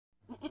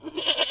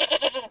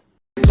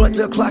but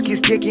the clock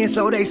is ticking,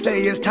 so they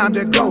say it's time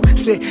to go.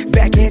 Sit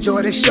back,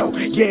 enjoy the show.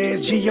 Yeah,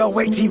 it's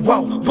GOAT.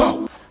 Whoa,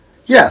 whoa.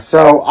 Yeah,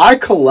 so I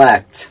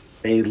collect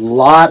a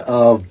lot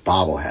of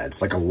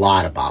bobbleheads, like a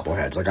lot of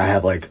bobbleheads. Like I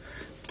have like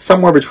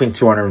somewhere between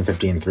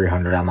 250 and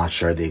 300. I'm not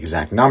sure the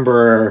exact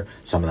number.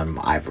 Some of them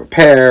I've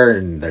repaired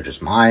and they're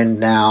just mine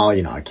now.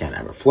 You know, I can't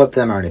ever flip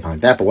them or anything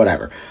like that, but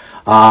whatever.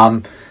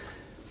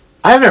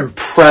 I have an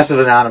impressive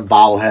amount of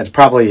bobbleheads,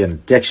 probably an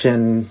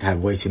addiction,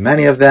 have way too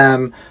many of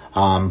them,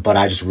 but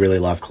I just really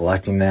love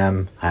collecting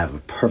them. I have a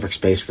perfect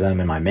space for them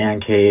in my man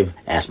cave.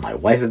 Ask my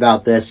wife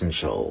about this and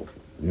she'll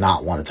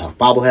not want to talk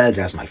bobbleheads.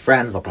 Ask my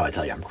friends, they'll probably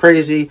tell you I'm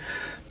crazy,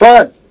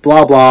 but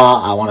blah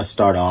blah. I want to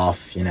start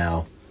off, you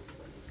know.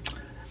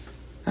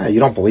 You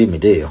don't believe me,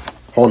 do you?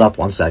 Hold up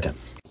 1 second.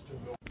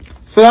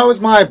 So that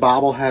was my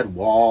bobblehead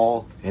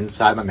wall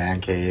inside my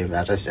man cave,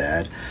 as I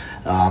said.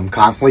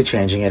 Constantly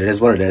changing it. It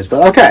is what it is.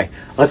 But okay,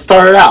 let's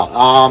start it out.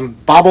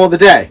 Bobble of the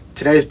day.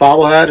 Today's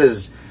bobblehead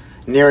is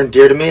near and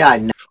dear to me.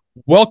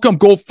 Welcome,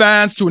 Goat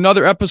fans, to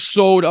another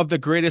episode of the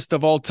greatest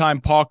of all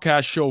time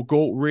podcast show,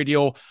 Goat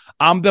Radio.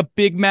 I'm the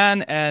big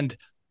man, and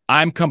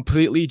I'm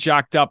completely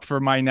jacked up for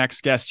my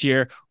next guest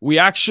here. We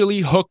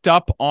actually hooked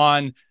up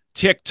on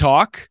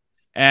TikTok,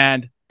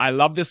 and I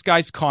love this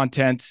guy's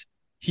content.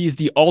 He's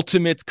the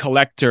ultimate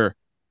collector.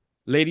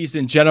 Ladies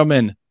and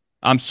gentlemen,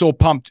 I'm so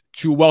pumped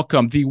to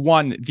welcome the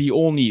one, the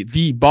only,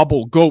 the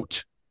Bobble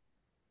Goat.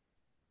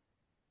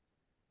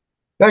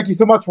 Thank you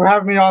so much for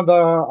having me on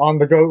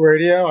the Goat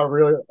Radio. I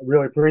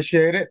really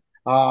appreciate it.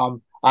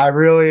 I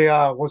really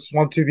just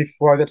want to,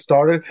 before I get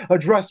started,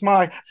 address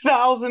my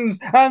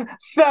thousands and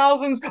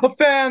thousands of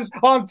fans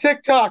on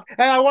TikTok.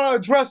 And I want to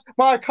address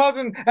my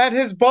cousin and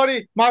his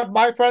buddy,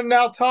 my friend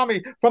now,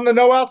 Tommy, from the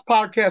No Outs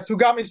podcast, who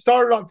got me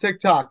started on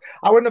TikTok.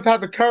 I wouldn't have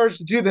had the courage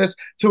to do this,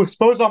 to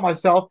expose on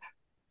myself,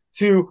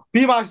 to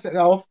be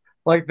myself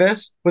like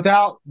this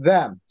without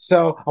them.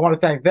 So I want to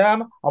thank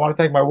them. I want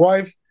to thank my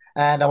wife.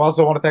 And I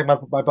also want to thank my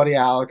buddy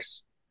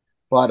Alex.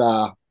 But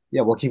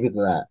yeah, we'll keep it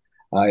to that.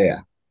 Yeah.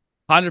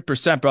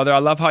 100%, brother. I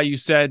love how you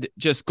said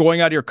just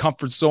going out of your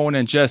comfort zone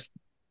and just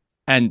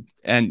and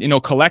you know,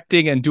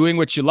 collecting and doing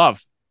what you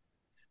love.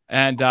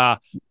 And I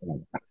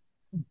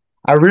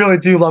really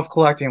do love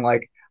collecting.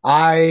 Like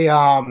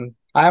I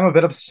am a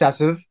bit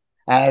obsessive,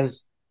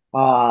 as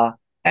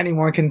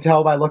anyone can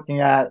tell by looking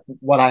at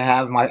what I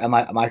have in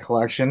my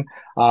collection.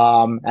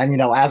 And you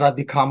know, as I've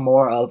become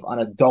more of an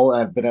adult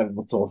and I've been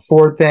able to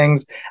afford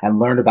things and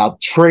learned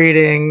about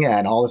trading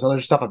and all this other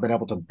stuff, I've been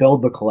able to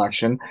build the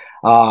collection.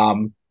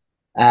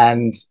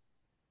 And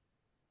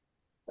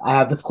I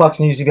have this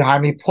collection you see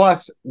behind me.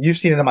 Plus, you've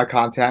seen it in my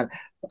content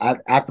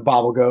at the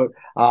Bobble Goat.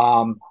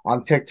 On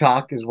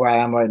TikTok is where I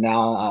am right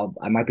now.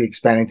 I might be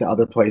expanding to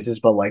other places,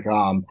 but like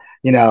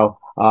you know,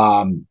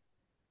 I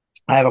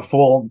have a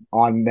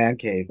full-on man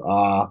cave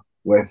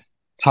with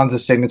tons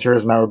of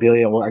signatures,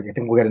 memorabilia. I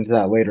think we'll get into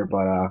that later,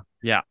 but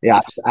yeah,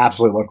 I just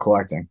absolutely love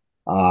collecting.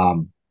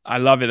 I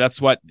love it.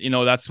 That's what you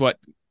know.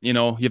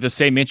 You have the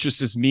same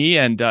interests as me,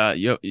 and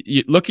you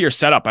look at your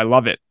setup. I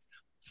love it.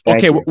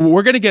 Okay,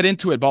 we're gonna get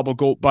into it, Bobble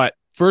Goat, but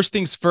first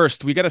things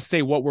first, we gotta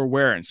say what we're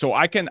wearing. So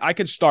I can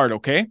start,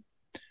 okay?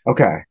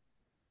 Okay.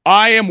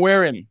 I am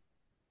wearing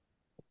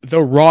the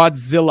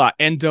Rodzilla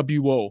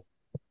NWO.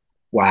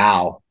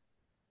 Wow.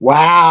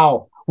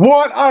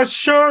 What a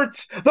shirt!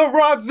 The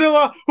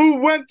Rodzilla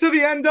who went to the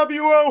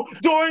NWO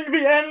during the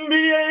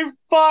NBA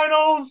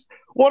Finals.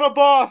 What a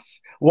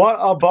boss!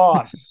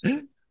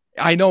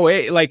 I know,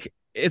 like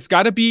it's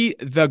got to be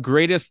the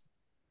greatest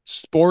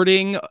sport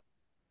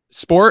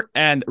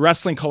and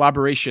wrestling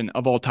collaboration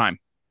of all time.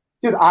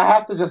 Dude, I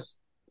have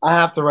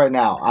to right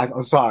now.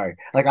 I'm sorry.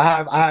 Like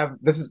I have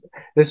this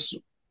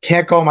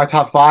can't go in my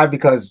top 5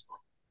 because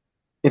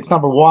it's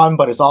number 1,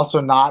 but it's also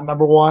not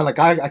number 1. Like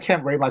I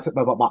can't rate my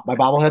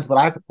bobbleheads, but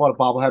I have to pull out a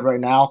bobblehead right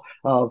now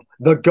of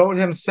the GOAT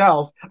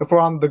himself. If we're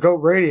on the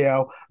GOAT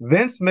Radio,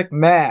 Vince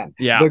McMahon,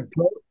 the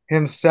GOAT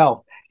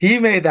himself. He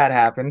made that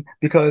happen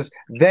because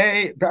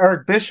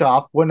Eric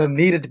Bischoff wouldn't have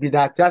needed to be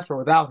that desperate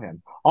without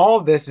him. All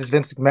of this is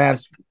Vince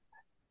McMahon's.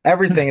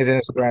 Everything is in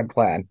his grand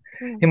plan.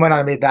 He might not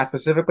have made that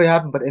specifically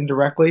happen, but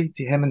indirectly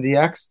to him and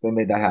DX, they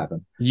made that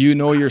happen. You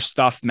know your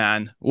stuff,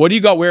 man. What do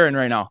you got wearing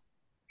right now?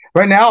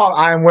 Right now,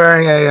 I'm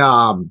wearing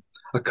a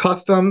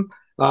custom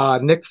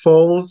Nick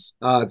Foles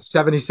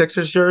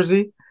 76ers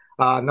jersey,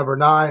 number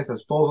 9. It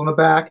says Foles on the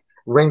back.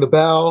 Ring the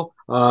bell.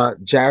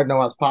 Jared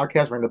Noah's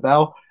podcast. Ring the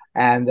bell.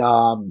 And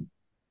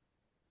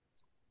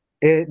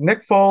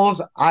Nick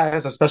Foles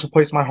has a special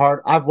place in my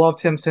heart. I've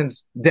loved him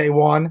since day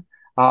one.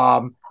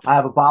 I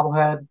have a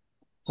bobblehead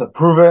to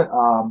prove it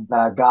that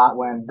I got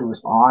when he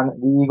was on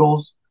the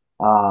Eagles.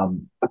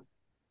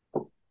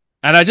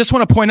 And I just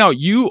want to point out,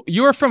 you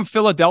are from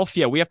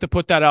Philadelphia. We have to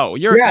put that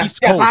out. You're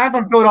East Coast. I'm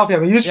from Philadelphia.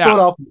 I'm a huge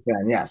Philadelphia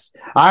fan. Yes,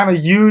 I'm a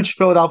huge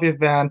Philadelphia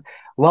fan.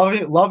 Love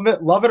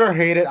it or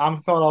hate it. I'm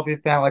a Philadelphia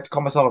fan. I like to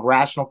call myself a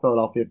rational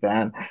Philadelphia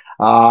fan.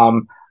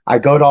 I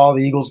go to all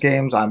the Eagles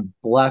games. I'm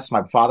blessed.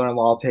 My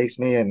father-in-law takes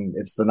me, and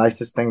it's the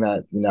nicest thing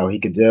that he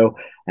could do.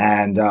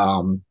 And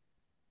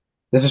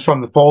This is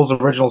from the Foles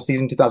original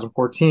season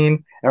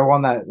 2014.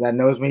 Everyone that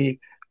knows me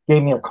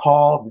gave me a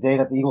call the day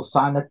that the Eagles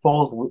signed Nick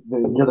Foles, the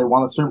year they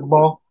won the Super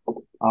Bowl.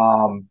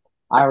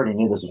 I already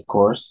knew this, of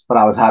course, but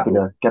I was happy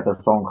to get their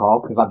phone call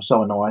because I'm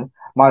so annoying.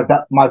 My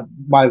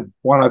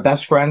one of my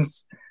best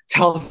friends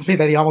tells me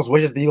that he almost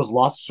wishes the Eagles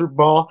lost the Super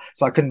Bowl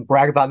so I couldn't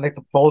brag about Nick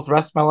Foles the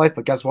rest of my life.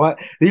 But guess what?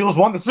 The Eagles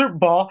won the Super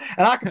Bowl,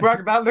 and I can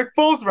brag about Nick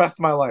Foles the rest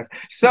of my life.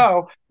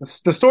 So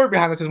the story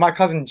behind this is my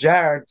cousin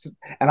Jared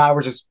and I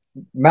were just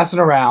messing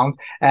around,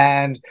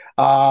 and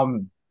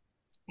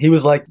he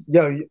was like,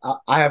 "Yo,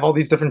 I have all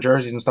these different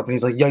jerseys and stuff," and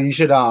he's like, "Yo, you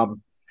should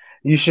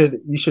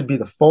be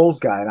the Foles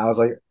guy." And I was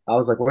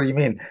like, "What do you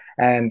mean?"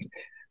 And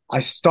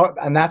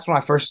and that's when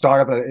I first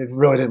started, but it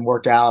really didn't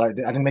work out. I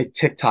didn't make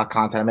TikTok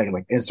content. I made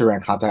like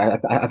Instagram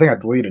content. I think I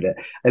deleted it,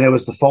 and it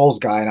was the Foles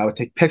guy. And I would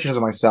take pictures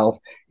of myself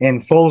in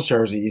Foles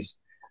jerseys.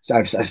 So I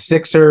have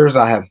Sixers,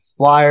 I have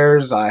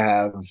Flyers, I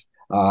have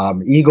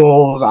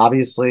Eagles,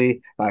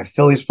 obviously. I have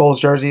Phillies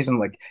Foles jerseys, and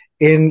like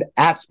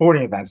at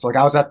sporting events. Like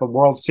I was at the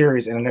World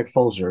Series in a Nick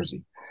Foles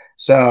jersey.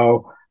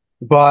 So,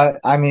 but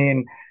I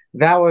mean,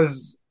 that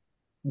was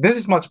this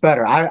is much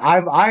better.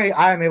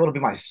 I am able to be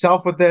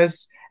myself with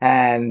this,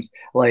 and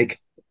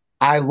like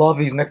I love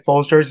these Nick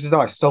Foles jerseys.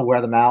 Though I still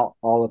wear them out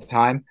all the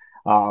time.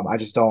 I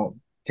just don't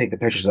take the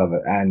pictures of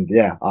it. And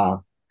yeah, I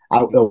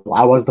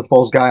was the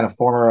Foles guy in a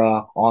former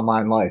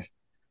online life.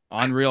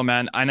 Unreal,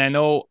 man. And I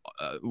know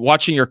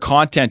watching your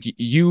content,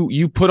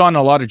 you put on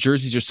a lot of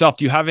jerseys yourself.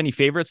 Do you have any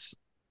favorites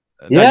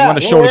that you want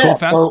to show the Goat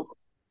fans?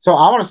 So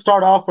I want to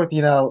start off with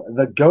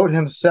the GOAT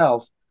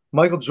himself,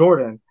 Michael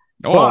Jordan.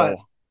 Oh. But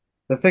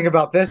the thing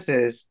about this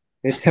is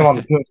it's him on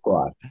the Toon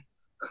Squad.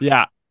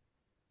 Yeah,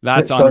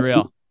 that's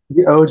unreal.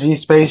 The OG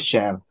Space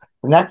Jam.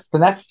 The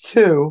next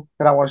two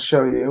that I want to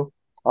show you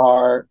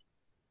are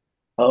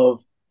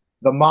of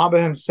the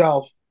Mamba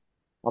himself,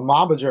 a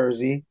Mamba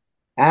jersey,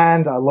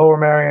 and a Lower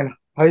Merion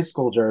High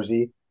School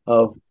jersey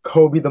of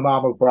Kobe the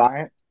Mamba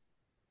Bryant.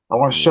 I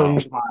want to show you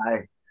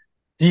my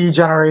D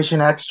Generation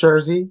X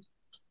jersey.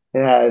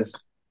 It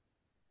has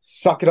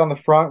Suck It on the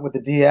front with the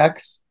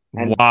DX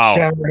and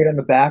Generate on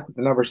the back with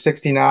the number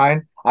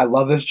 69. I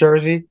love this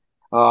jersey.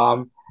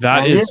 That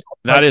is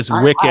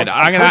wicked.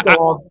 I just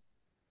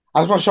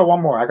want to show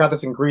one more. I got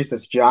this in Greece.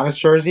 This Giannis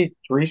jersey,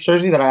 Greece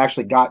jersey that I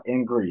actually got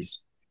in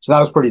Greece. So that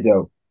was pretty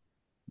dope.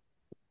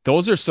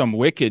 Those are some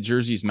wicked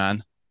jerseys,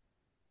 man.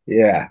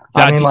 Yeah.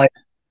 That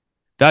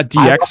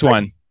DX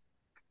one.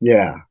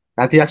 Yeah.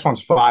 That DX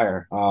one's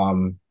fire.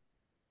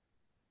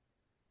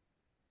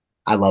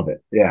 I love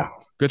it. Yeah.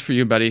 Good for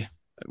you, buddy.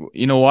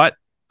 You know what?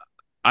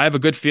 I have a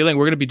good feeling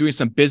we're going to be doing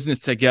some business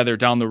together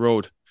down the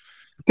road.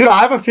 Dude, I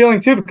have a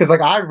feeling too, because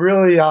like I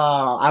really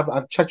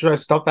I've checked your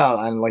stuff out,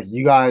 and like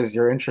you guys,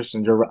 your interest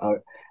in your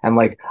and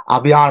like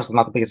I'll be honest, I'm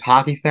not the biggest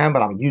hockey fan,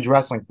 but I'm a huge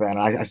wrestling fan.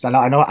 And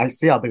I know I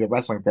see how big of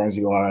wrestling fans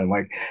you are, and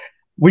like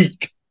we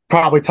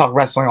probably talk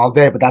wrestling all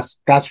day, but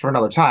that's for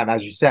another time,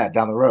 as you said,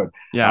 down the road.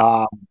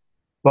 Yeah.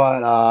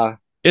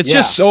 It's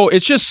yeah.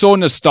 just so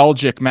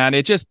nostalgic, man.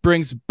 It just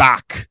brings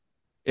back.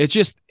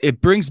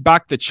 It brings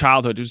back the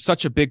childhood. It was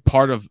such a big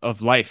part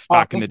of life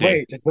back in the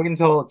day. Just wait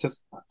until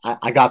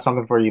I got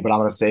something for you, but I'm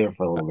gonna save it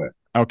for a little bit.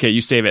 Okay,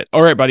 you save it.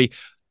 All right, buddy.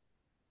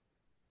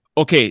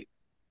 Okay,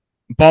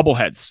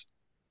 bobbleheads.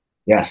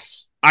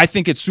 Yes, I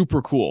think it's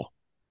super cool.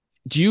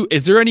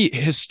 Is there any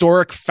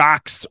historic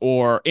facts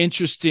or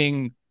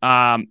interesting,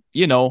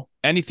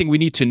 anything we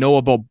need to know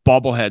about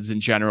bobbleheads in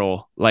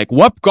general? Like,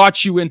 what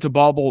got you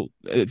into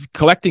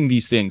collecting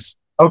these things?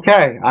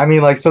 Okay, I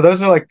mean, like, so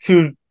those are like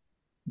two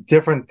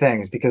different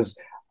things, because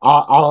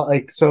I'll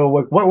like, so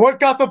what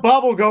got the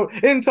Bobble Goat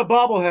into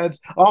bobbleheads?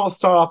 I'll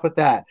start off with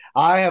that.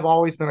 I have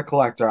always been a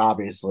collector,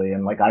 obviously,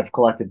 and like I've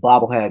collected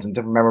bobbleheads and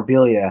different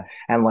memorabilia,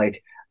 and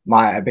like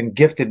I've been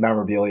gifted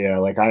memorabilia.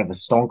 Like I have a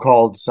Stone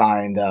Cold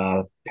signed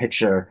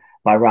picture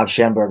by Rob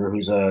Schamberger,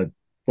 who's a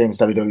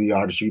famous WWE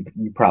artist. You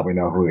probably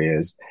know who he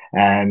is,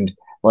 and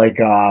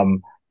like I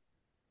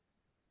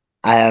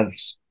have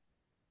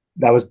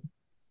that was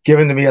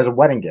given to me as a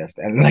wedding gift,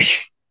 and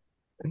like.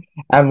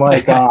 And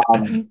like I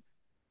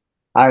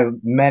have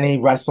many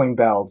wrestling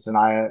belts,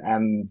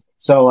 and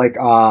so like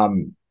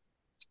when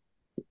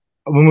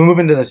we move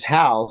into this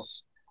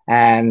house,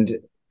 and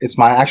it's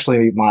my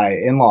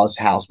in-laws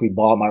house. We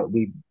bought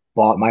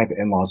my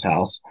in-laws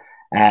house,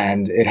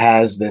 and it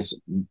has this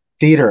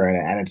theater in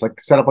it, and it's like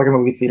set up like a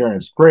movie theater, and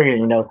it's great.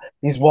 And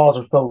these walls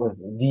are filled with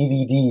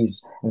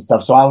DVDs and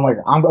stuff. So I'm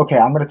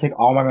gonna take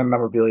all my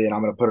memorabilia and I'm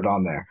gonna put it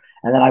on there.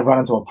 And then I run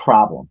into a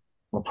problem.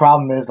 The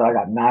problem is that I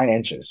got 9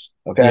 inches.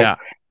 Okay. Yeah.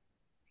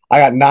 I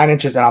got 9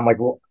 inches, and I'm like,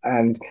 well,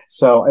 and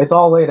so it's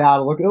all laid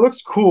out. It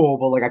looks cool,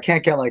 but like I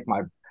can't get like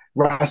my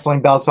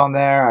wrestling belts on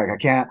there. Like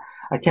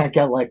I can't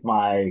get like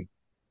my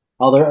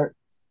other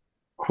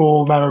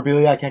cool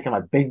memorabilia. I can't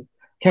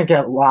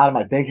get a lot of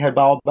my big head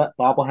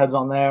bobbleheads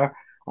on there.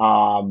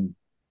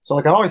 So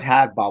like I always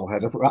had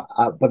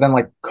bobbleheads, but then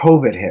like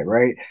COVID hit,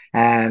 right?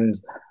 And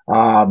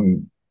I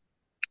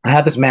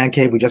had this man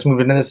cave. We just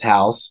moved into this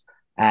house,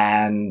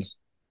 and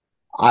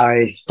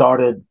I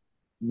started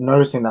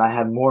noticing that I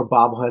had more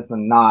bobbleheads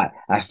than not.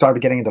 And I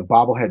started getting into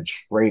bobblehead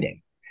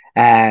trading.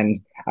 And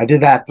I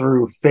did that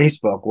through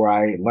Facebook, where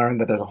I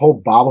learned that there's a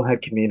whole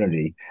bobblehead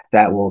community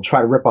that will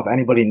try to rip off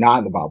anybody not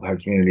in the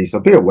bobblehead community. So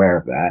be aware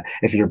of that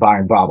if you're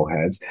buying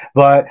bobbleheads.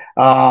 But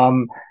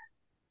Can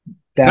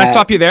I that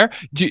stop you there?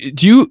 Do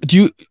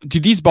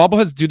these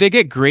bobbleheads, do they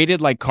get graded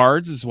like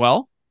cards as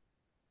well?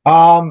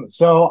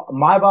 so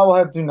my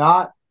bobbleheads do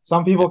not.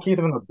 Some people keep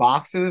them in the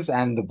boxes,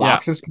 and the Yeah.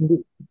 boxes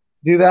can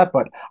do that,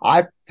 but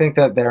I think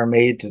that they're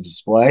made to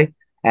display.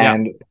 Yeah.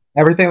 And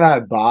everything that I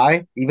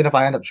buy, even if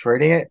I end up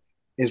trading it,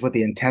 is with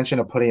the intention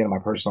of putting it in my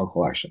personal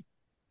collection.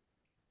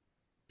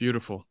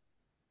 Beautiful.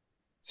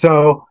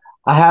 So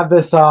I have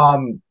this,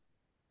 and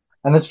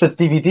this fits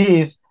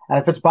DVDs and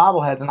it fits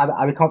bobbleheads, and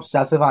I become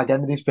obsessive, and I get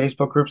into these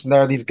Facebook groups, and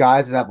there are these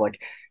guys that have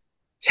like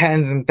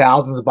tens and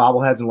thousands of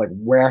bobbleheads in like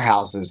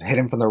warehouses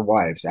hidden from their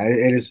wives, and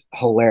it is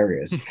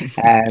hilarious.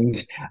 And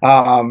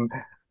um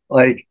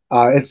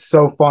it's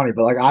so funny,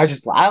 but like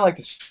I like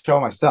to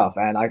show my stuff,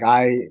 and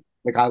I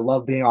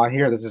love being on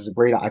here. This is a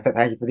great. I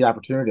thank you for the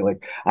opportunity.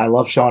 Like I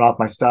love showing off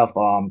my stuff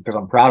because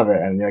I'm proud of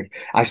it, and like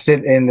I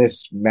sit in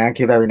this man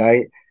cave every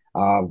night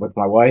with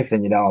my wife,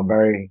 and I'm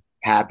very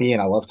happy,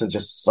 and I love to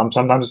just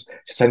sometimes just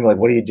say to me like,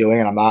 "What are you doing?"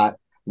 And I'm not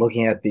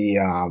looking at the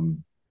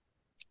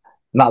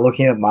not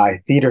looking at my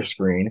theater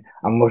screen.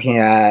 I'm looking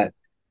at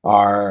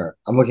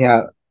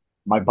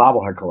my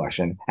bobblehead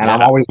collection, and Yeah.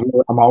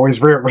 I'm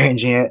always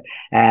rearranging it,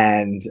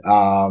 and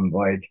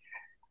like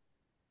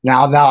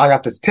now I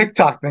got this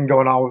TikTok thing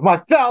going on with my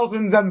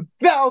thousands and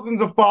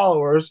thousands of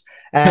followers,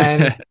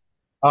 and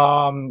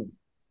um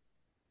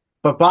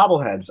but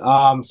bobbleheads.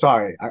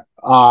 Sorry.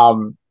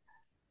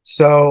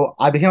 So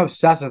I became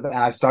obsessive, and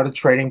I started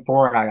trading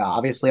for it.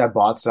 I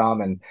bought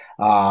some,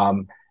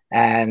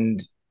 and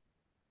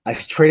I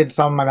traded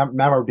some of my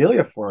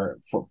memorabilia for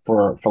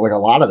like a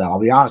lot of them. I'll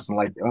be honest. And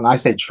like when I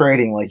say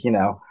trading, like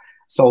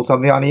sold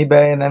something on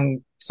eBay and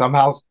then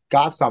somehow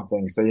got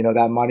something. So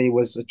that money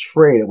was a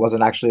trade. It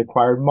wasn't actually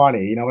acquired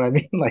money. You know what I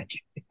mean? Like,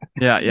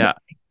 Yeah. Yeah.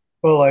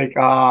 but like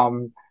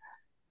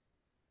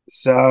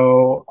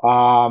so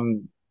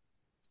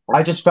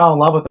I just fell in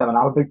love with them, and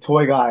I'm a big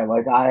toy guy.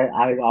 Like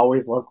I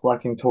always love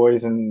collecting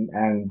toys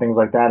and things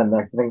like that. And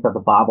I think that the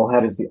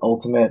bobblehead is the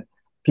ultimate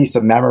piece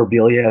of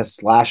memorabilia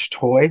slash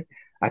toy.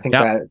 I think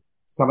Yeah. that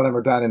some of them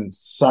are done in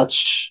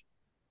such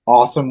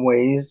awesome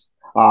ways.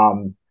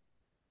 Um,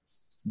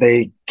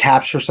 they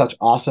capture such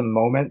awesome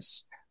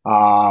moments.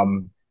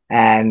 And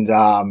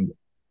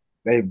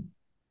they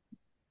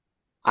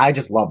I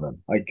just love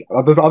them. Like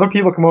other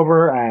people come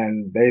over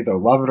and they either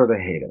love it or they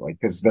hate it, like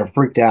because they're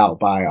freaked out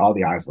by all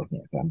the eyes looking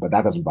at them. But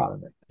that doesn't bother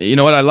me. You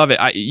know what? I love it.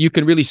 You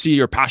can really see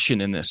your passion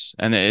in this,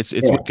 and it's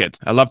Yeah, wicked.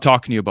 I love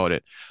talking to you about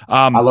it.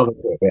 I love it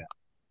too. Yeah,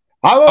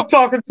 I love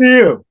talking to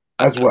you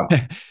as well.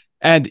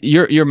 And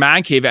your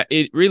man cave,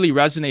 it really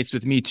resonates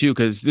with me too,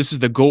 because this is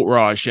the Goat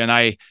Raj, and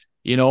I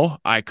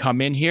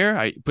come in here,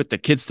 I put the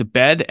kids to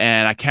bed,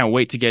 and I can't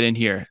wait to get in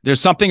here.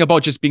 There's something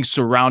about just being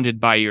surrounded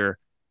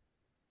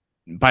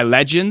by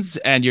legends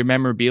and your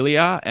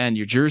memorabilia and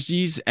your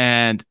jerseys,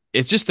 and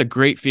it's just a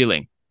great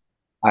feeling.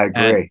 I And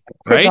agree.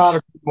 Could right? not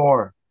agree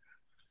more.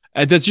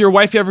 Does your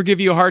wife ever give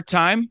you a hard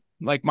time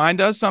like mine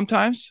does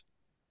sometimes?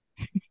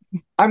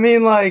 I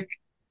mean, like,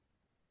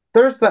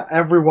 there's the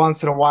every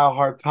once in a while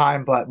hard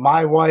time, but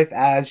my wife,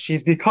 as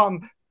she's become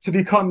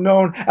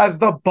known as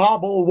the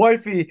Bobble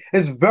Wifey,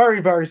 is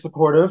very, very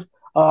supportive.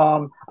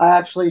 I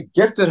actually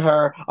gifted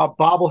her a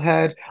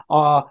bobblehead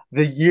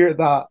the year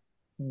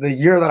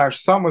that our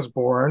son was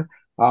born.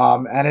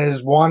 And it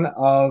is one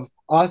of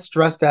us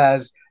dressed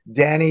as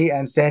Danny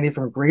and Sandy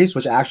from Greece,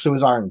 which actually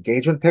was our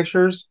engagement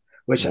pictures,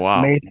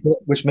 Wow.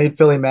 which made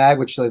Philly Mag,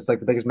 which is like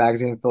the biggest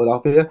magazine in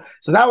Philadelphia.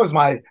 So that was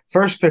my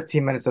first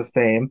 15 minutes of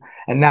fame,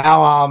 and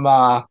now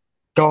I'm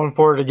going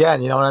for it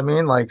again. You know what I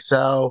mean? Like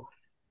so,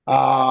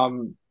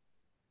 um,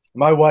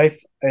 my wife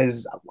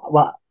is.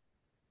 Well,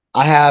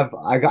 I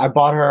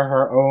bought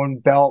her own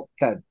belt,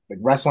 that like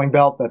wrestling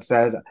belt that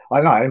says,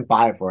 I know I didn't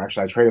buy it for her,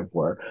 actually I traded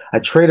for her. I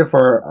traded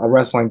for a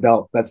wrestling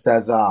belt that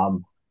says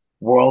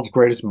world's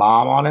greatest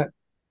mom on it.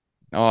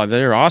 Oh,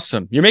 they're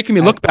awesome. You're making me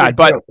And it's look bad, pretty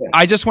but cool. Yeah.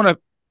 I just want to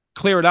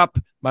clear it up.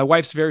 My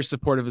wife's very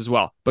supportive as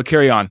well, but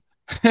carry on.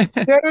 Yeah,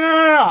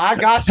 no. I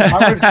got you. My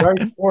wife's very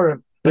supportive.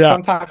 But Yeah.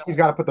 sometimes she's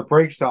got to put the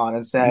brakes on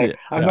and say,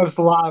 Yeah.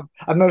 Yeah.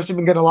 I've noticed you've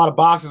been getting a lot of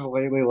boxes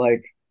lately.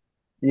 Like,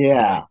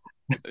 yeah.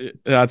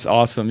 That's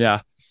awesome.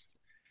 Yeah.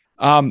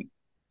 Um,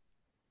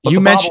 But you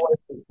the mentioned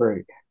bobblehead is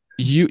great.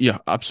 yeah,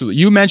 absolutely.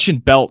 You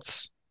mentioned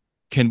belts.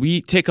 Can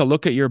we take a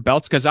look at your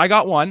belts? Because I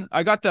got one.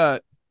 I got the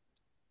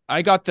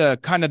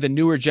kind of the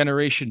newer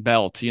generation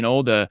belt,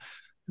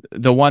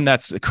 the one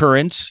that's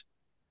current,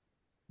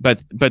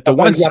 but I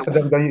thought you got the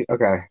WWE.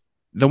 Okay.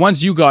 the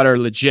ones you got are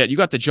legit. You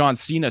got the John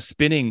Cena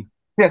spinning.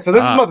 Yeah, so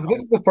this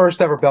is the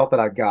first ever belt that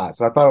I got,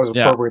 so I thought it was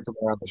Yeah. appropriate to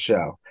wear on the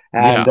show.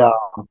 Yeah.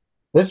 And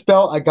this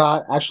belt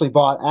I actually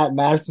bought at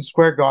Madison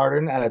Square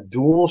Garden at a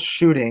dual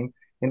shooting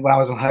when I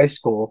was in high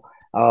school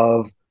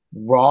of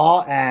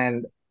Raw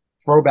and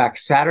Throwback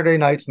Saturday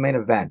night's main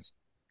event.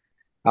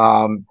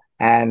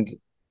 And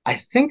I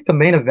think the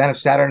main event of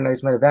Saturday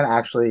night's main event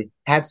actually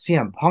had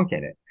CM Punk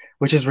in it,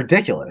 which is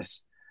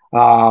ridiculous.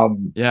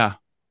 Yeah.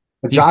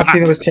 But He's John back.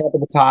 Cena was champ at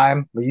the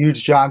time. I'm a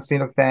huge John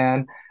Cena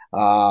fan.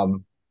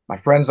 My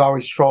friends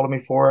always trolled me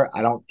for it.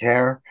 I don't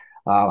care.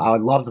 I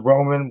loved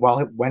Roman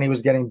when he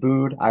was getting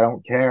booed. I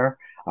don't care.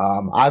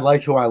 I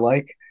like who I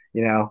like,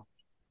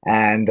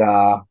 and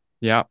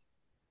Yeah.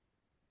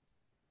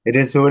 it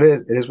is who it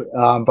is. It is,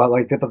 but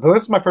like, so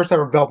this is my first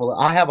ever belt. But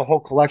I have a whole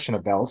collection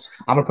of belts.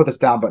 I'm gonna put this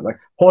down, but like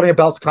holding a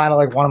belt's kind of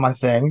like one of my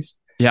things.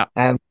 Yeah.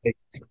 And like,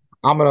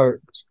 I'm gonna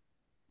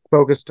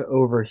focus to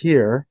over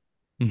here.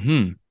 Mm-hmm.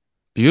 You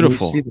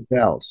Beautiful. see the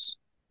belts.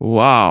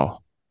 Wow.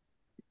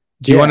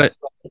 Do you want to?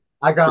 So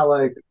I got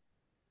like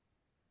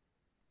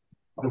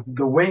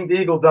the Winged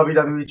Eagle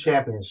WWE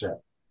Championship.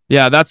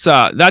 Yeah,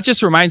 that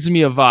just reminds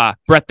me of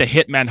Bret the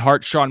Hitman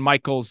Hart, Shawn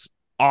Michaels,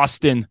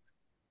 Austin.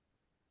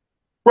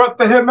 Bret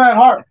the Hitman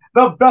Hart,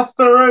 the best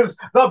there is,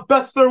 the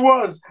best there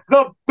was,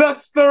 the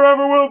best there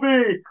ever will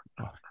be.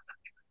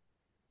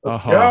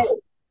 Let's go.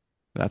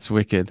 That's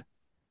wicked.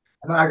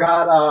 And then I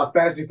got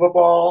fantasy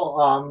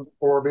football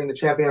for being the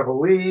champion of a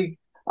league.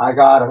 I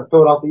got a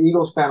Philadelphia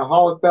Eagles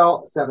Fanaholic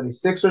belt,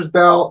 76ers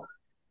belt,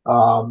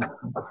 a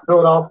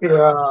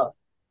Philadelphia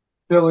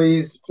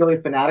Philly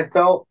Fanatic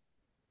belt.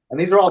 And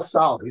these are all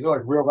solid. These are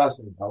like real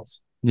wrestling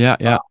belts. Yeah,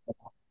 yeah.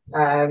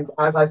 And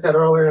as I said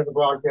earlier in the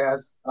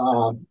broadcast,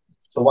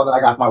 the one that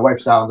I got my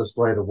wife's out on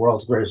display, the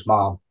world's greatest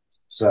mom.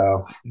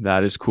 So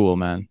that is cool,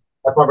 man.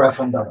 That's my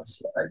wrestling belt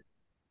display.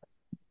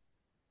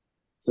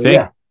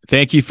 So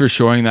thank you for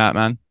showing that,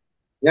 man.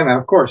 Yeah, man,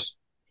 of course.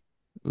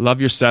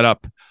 Love your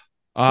setup.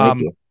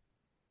 Thank you.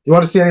 Do you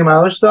want to see any of my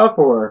other stuff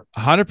or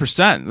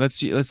 100%? Let's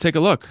see. Let's take a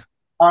look.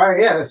 All right,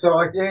 yeah. So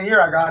like in here,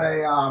 I got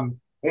a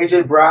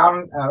AJ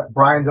Brown,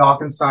 Brian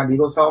Dawkins signed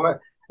Eagles helmet.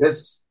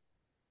 This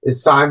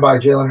is signed by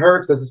Jalen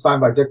Hurts. This is signed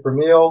by Dick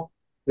Vermeil.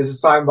 This is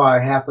signed by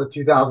half of the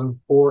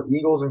 2004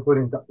 Eagles,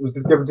 including was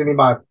this given to me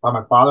by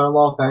my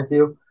father-in-law. Thank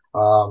you.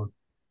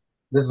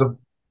 This is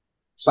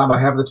signed by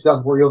half of the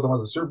 2004 Eagles and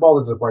won the Super Bowl.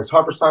 This is a Bryce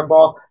Harper signed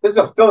ball. This is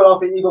a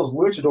Philadelphia Eagles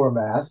luchador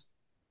mask.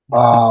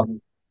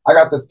 I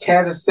got this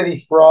Kansas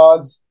City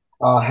Frauds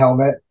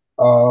helmet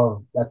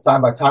that's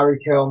signed by Tyreek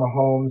Hill,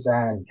 Mahomes,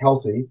 and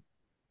Kelsey.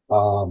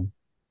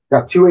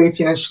 Got two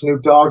 18-inch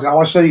Snoop Dogs. I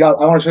want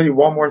to show you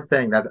one more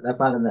thing that's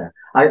not in there.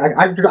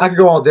 I could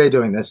go all day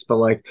doing this, but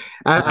like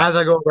as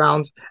I go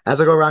around,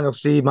 you'll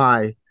see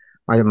my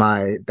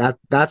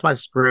that's my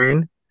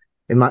screen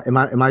in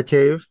my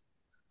cave.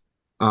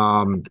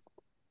 I've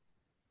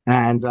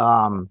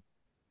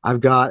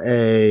got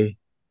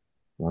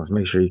let's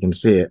make sure you can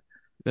see it.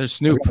 There's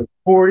Snoop.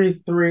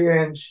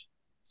 43-inch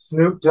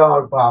Snoop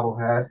Dogg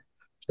bobblehead.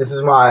 This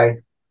is my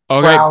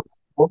crown.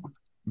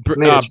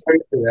 Made a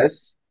trade for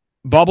this.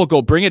 Bobble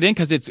Goat, bring it in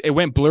because it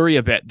went blurry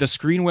a bit. The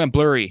screen went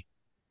blurry.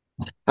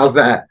 How's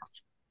that?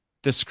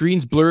 The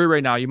screen's blurry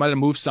right now. You might have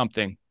moved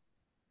something.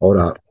 Hold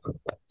up.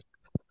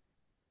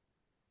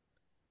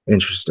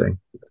 Interesting.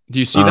 Do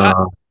you see that?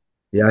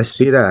 Yeah, I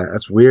see that.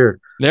 That's weird.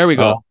 There we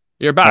go.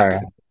 You're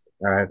back.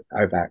 All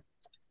right, back.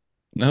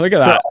 Now look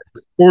at that.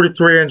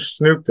 43-inch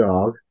Snoop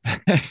Dogg.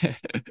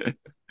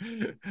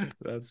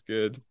 That's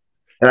good.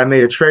 And I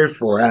made a trade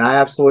for, and I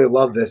absolutely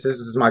love this. This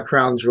is my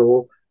crown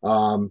jewel.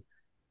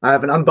 I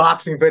have an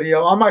unboxing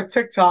video on my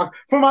TikTok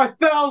for my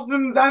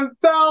thousands and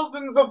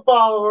thousands of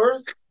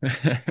followers.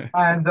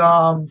 And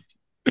I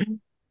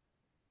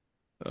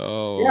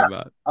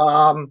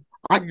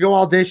could go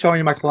all day showing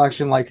you my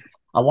collection. Like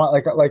I want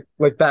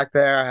like back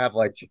there I have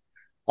like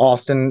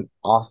Austin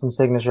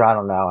signature, I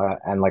don't know,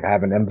 and like I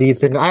have an MD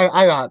signature.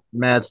 I got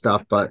mad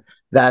stuff, but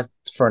that's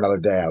for another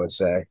day, I would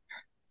say.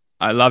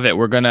 I love it.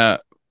 We're gonna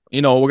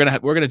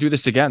do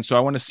this again. So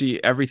I want to see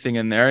everything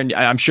in there, and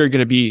I'm sure you're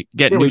gonna be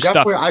getting new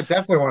stuff. I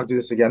definitely want to do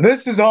this again.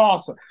 This is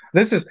awesome.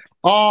 Like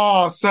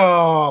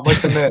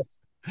the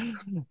Mets.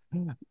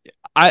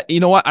 You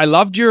know what? I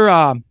loved your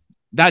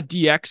that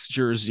DX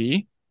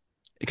jersey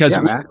because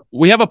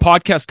we have a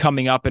podcast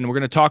coming up, and we're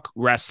gonna talk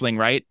wrestling,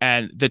 right?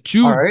 And the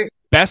two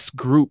best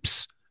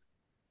groups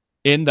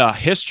in the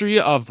history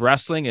of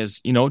wrestling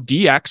is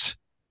DX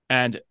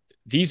and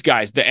these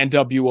guys, the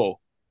NWO.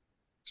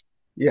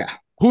 Yeah.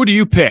 Who do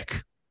you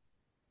pick?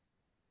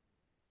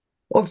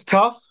 Well, it's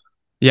tough.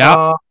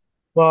 Yeah.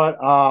 But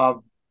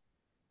I'm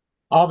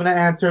going to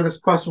answer this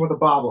question with a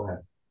bobblehead.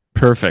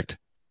 Perfect.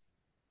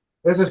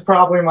 This is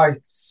probably my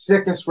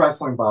sickest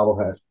wrestling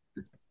bobblehead.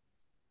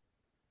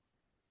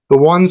 The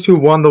ones who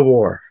won the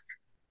war.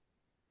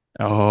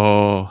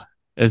 Oh,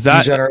 is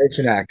that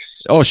Generation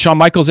X? Oh, Shawn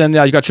Michaels and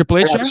you got Triple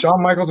H there?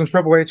 Shawn Michaels and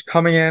Triple H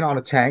coming in on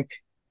a tank.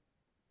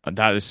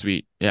 That is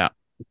sweet. Yeah.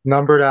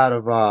 Numbered out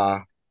of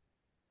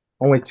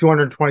only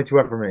 222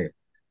 ever made.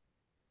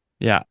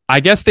 Yeah. I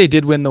guess they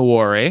did win the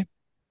war, eh?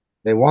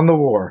 They won the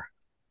war.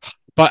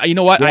 But you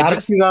know what? I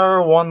just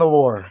never won the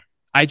war.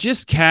 I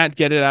just can't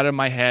get it out of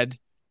my head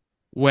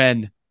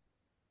when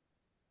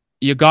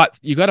you got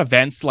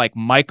events like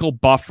Michael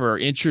Buffer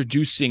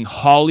introducing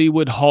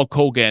Hollywood Hulk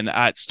Hogan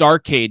at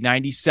Starrcade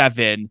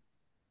 97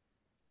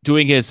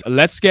 doing his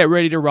 "Let's Get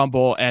Ready to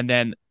Rumble," and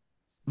then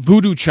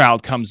Voodoo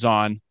Child comes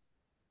on,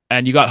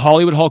 and you got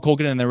Hollywood Hulk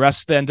Hogan and the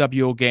rest of the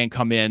NWO gang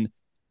come in.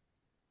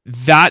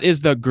 That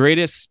is the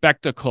greatest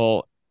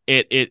spectacle.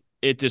 It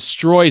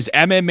destroys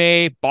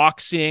MMA,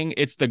 boxing.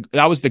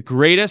 That was the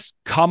greatest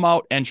come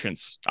out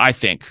entrance, I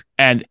think.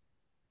 And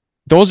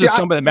those are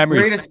some of the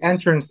memories. Greatest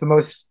entrance, the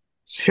most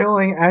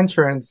chilling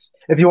entrance.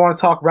 If you want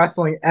to talk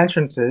wrestling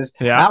entrances,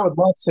 yeah. I would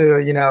love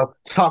to,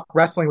 talk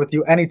wrestling with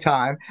you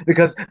anytime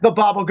because the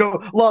Bobble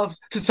Goat loves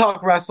to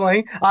talk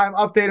wrestling. I'm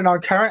updated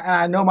on current and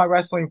I know my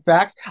wrestling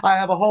facts. I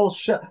have a whole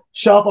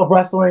shelf of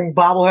wrestling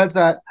bobbleheads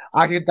that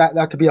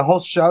that could be a whole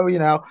show,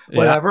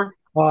 whatever.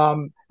 Yeah.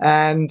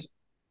 And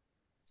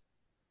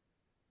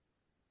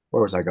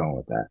where was I going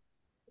with that?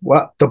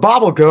 Well, the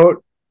Bobble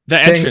Goat. The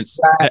entrance.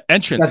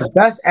 The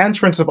best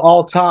entrance of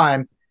all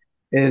time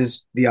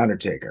is The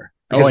Undertaker.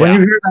 Because when you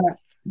hear that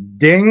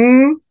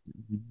ding,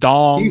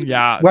 dong,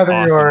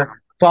 whether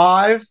you're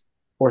 5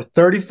 or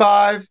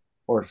 35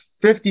 or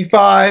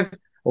 55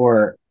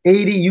 or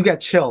 80, you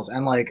get chills.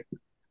 And like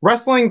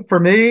wrestling for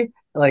me,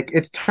 like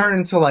it's turned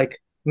into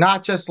like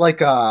not just like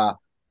a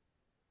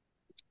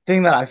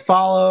thing that I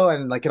follow,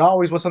 and like it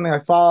always was something I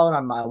followed.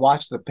 I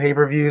watched the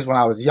pay-per-views when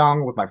I was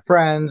young with my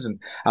friends, and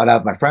I would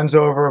have my friends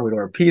over, and we'd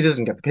order pizzas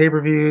and get the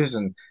pay-per-views,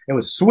 and it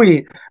was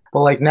sweet.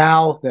 But like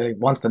now,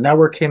 once the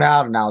network came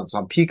out, and now it's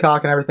on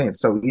Peacock and everything, it's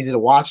so easy to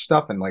watch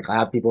stuff. And like I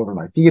have people over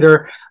my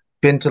theater.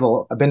 I've been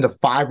to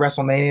 5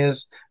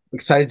 WrestleManias.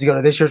 Excited to go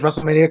to this year's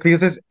WrestleMania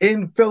because it's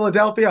in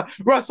Philadelphia.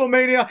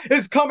 WrestleMania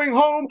is coming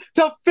home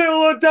to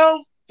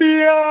Philadelphia.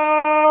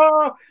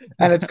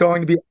 And it's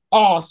going to be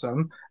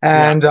awesome.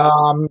 And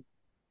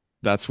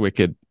that's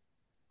wicked.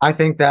 I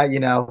think that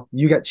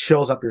you get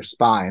chills up your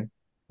spine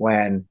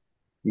when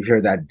you hear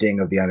that ding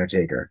of the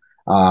Undertaker.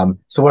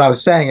 So what I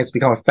was saying, it's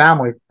become a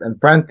family and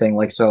friend thing.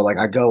 Like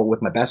I go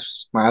with my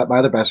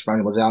other best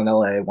friend who lives out in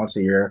LA once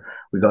a year.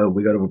 We go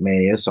to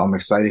Mania, so I'm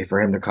excited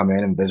for him to come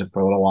in and visit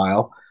for a little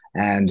while.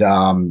 And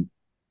we're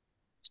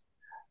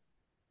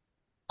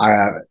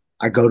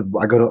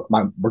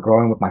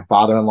growing with my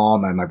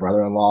father-in-law and my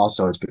brother-in-law,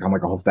 so it's become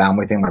like a whole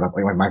family thing.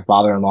 My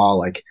father-in-law,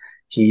 like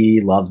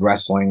he loves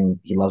wrestling.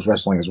 He loves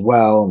wrestling as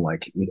well, and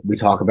like we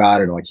talk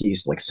about it. And like he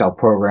used to like sell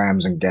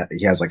programs and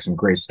he has like some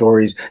great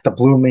stories. The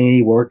Blue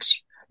Meanie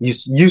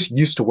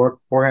used to work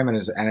for him and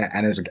is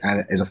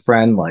a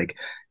friend. Like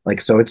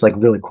so it's like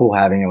really cool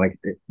having like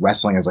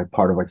wrestling as like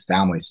part of like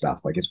family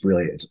stuff. Like it's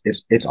really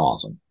it's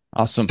awesome.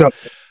 Awesome.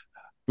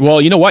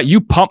 Well, you know what?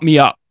 You pump me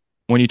up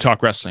when you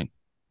talk wrestling.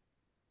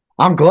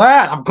 I'm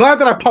glad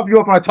that I pump you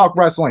up when I talk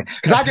wrestling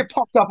because I get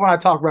pumped up when I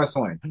talk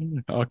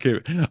wrestling. Okay,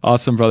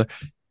 awesome, brother.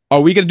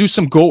 Are we gonna do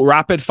some GOAT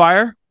rapid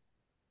fire?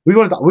 We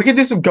can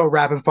do some GOAT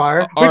rapid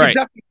fire. All right. We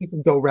can definitely do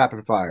some GOAT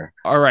rapid fire.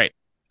 All right.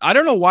 I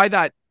don't know why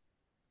the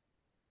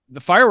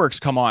fireworks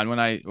come on when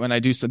I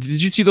do so.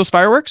 Did you see those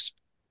fireworks?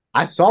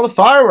 I saw the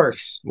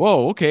fireworks.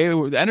 Whoa. Okay,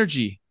 the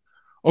energy.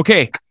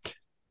 Okay.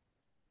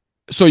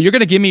 So you're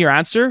gonna give me your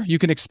answer. You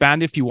can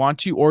expand if you want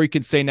to, or you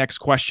can say next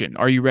question.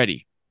 Are you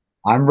ready?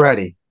 I'm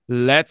ready.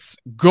 Let's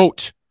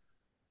GOAT.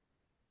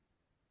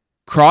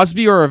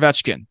 Crosby or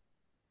Ovechkin?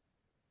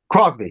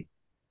 Crosby.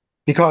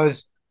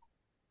 Because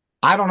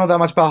I don't know that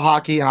much about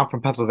hockey, and I'm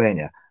from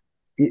Pennsylvania,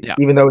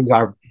 even though he's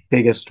our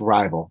biggest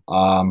rival.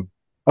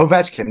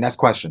 Ovechkin, next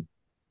question.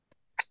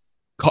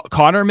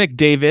 Connor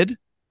McDavid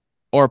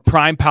or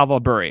Prime Pavel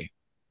Bure?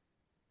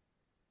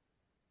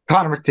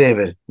 Connor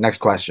McDavid, next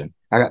question.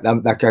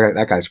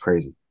 That guy's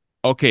crazy.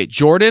 Okay,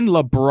 Jordan,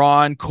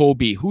 LeBron,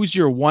 Kobe. Who's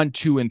your 1,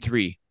 2, and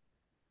 3?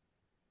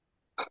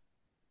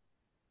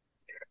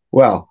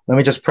 Well, let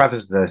me just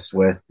preface this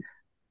with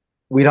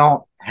we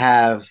have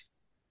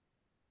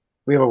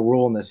a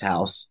rule in this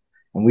house,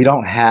 and we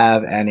don't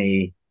have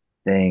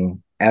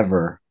anything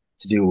ever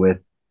to do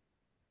with.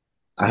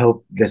 I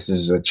hope this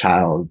is a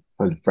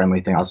child-friendly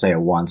thing. I'll say it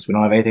once. We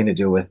don't have anything to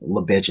do with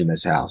la bitch in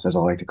this house, as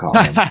I like to call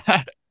him,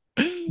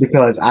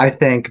 because I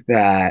think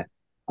that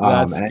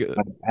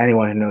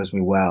anyone who knows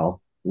me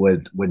well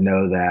would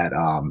know that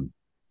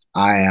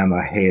I am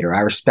a hater.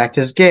 I respect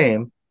his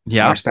game.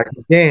 Yeah, I respect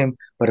his game.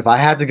 But if I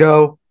had to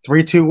go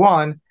 3, 2,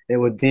 1, it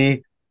would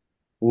be,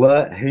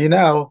 you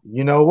know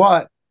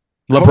what?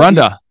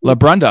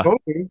 LeBrunda.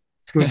 Kobe,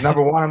 who's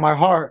number 1 in my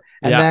heart.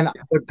 And then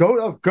the GOAT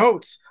of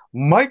GOATs,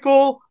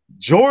 Michael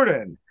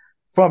Jordan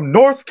from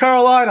North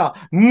Carolina.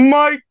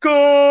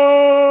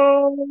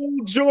 Michael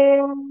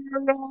Jordan.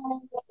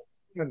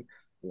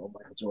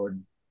 Michael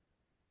Jordan.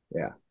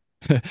 Yeah.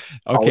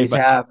 Okay.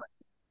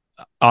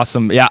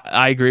 Awesome. Yeah,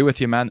 I agree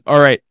with you, man. All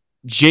right.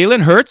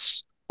 Jalen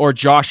Hurts or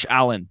Josh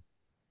Allen?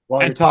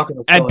 Well, you're talking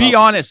to and be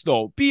honest,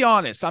 though. Be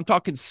honest. I'm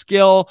talking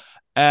skill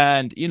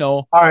and,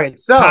 All right.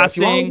 So,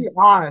 passing. if you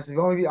want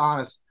to be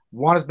honest,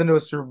 one has been to a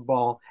Super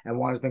Bowl and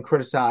one has been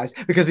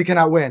criticized because he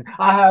cannot win.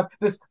 I have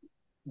this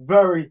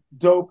very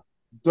dope.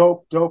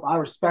 I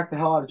respect the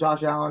hell out of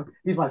Josh Allen.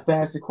 He's my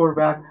fantasy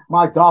quarterback.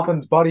 My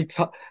Dolphins buddy,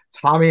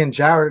 Tommy and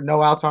Jared,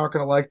 no outs aren't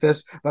going to like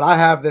this, but I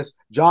have this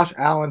Josh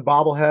Allen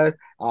bobblehead.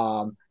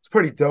 It's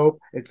pretty dope.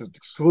 It's an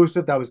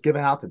exclusive that was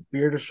given out to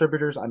beer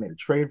distributors. I made a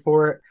trade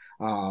for it.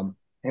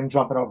 Him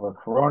jumping over a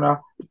Corona.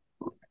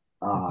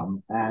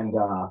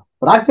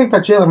 But I think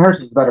that Jalen Hurts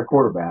is the better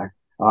quarterback.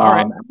 All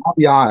right. I'll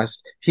be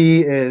honest,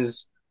 he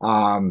is.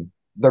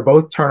 They're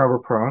both turnover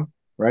prone,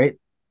 right?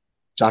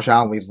 Josh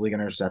Allen leads the league in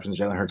interceptions.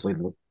 Jalen Hurts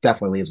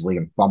definitely leads the league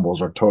in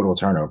fumbles or total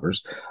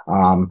turnovers.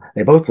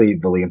 They both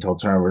lead the league in total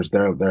turnovers.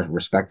 Their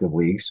respective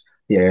leagues.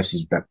 The AFC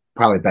is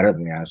probably better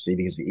than the NFC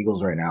because the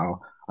Eagles right now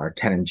are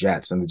 10 and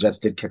Jets, and the Jets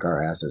did kick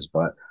our asses,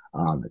 but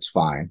it's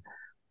fine.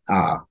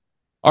 All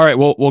right,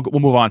 we'll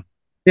move on.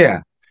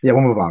 Yeah,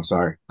 we'll move on.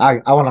 Sorry, I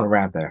went on a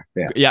rant there.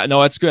 Yeah,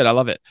 no, that's good. I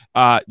love it.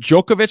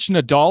 Djokovic,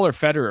 Nadal, or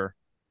Federer?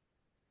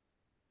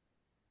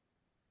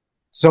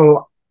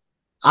 So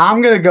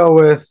I'm gonna go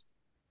with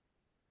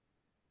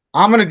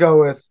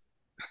Federer.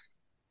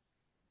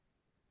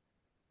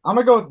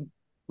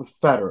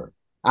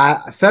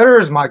 Federer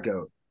is my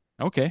GOAT.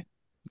 Okay.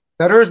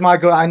 Federer is my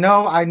GOAT. I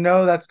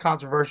know that's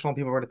controversial.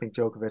 People are going to think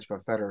Djokovic,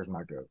 but Federer is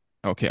my GOAT.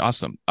 Okay,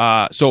 awesome.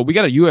 So we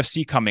got a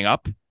UFC coming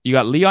up. You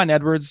got Leon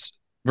Edwards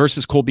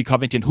versus Colby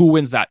Covington. Who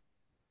wins that?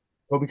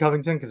 Colby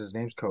Covington, because his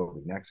name's Colby.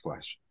 Next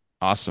question.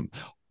 Awesome.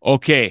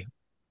 Okay.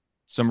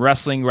 Some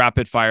wrestling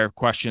rapid fire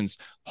questions.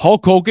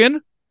 Hulk Hogan,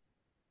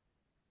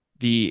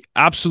 the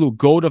absolute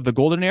GOAT of the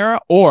golden era,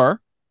 or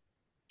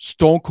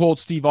Stone Cold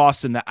Steve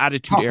Austin, the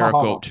Attitude Era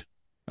GOAT?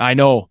 I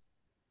know.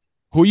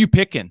 Who are you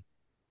picking?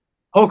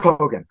 Hulk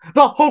Hogan,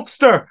 the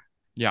Hulkster.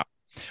 Yeah.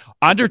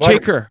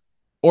 Undertaker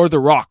or The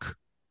Rock?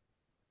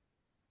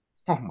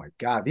 Oh my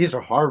God, these are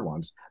hard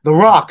ones. The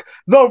Rock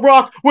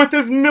with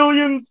his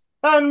millions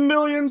and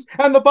millions,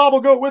 and the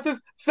Bobble Goat with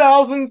his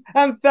thousands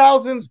and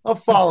thousands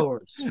of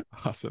followers.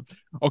 Awesome.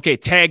 Okay,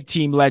 tag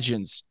team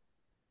legends.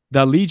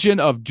 The Legion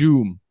of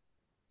Doom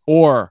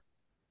or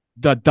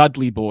the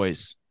Dudley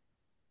Boys?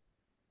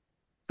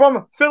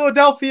 From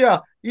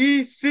Philadelphia,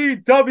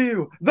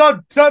 ECW,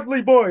 the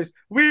Dudley Boys.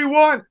 We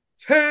want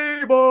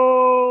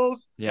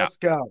tables. Yeah. Let's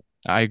go.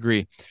 I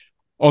agree.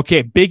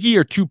 Okay, Biggie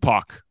or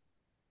Tupac?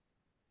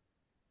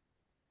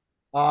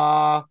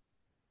 I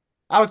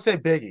would say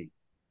Biggie.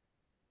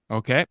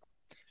 Okay.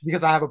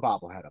 Because I have a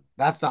bobblehead of him.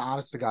 That's the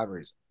honest to God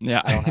reason.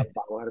 Yeah. I don't have a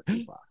bobblehead of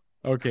Tupac.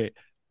 Okay.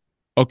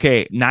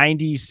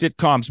 90s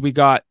sitcoms. We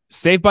got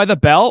Saved by the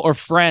Bell or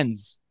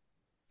Friends?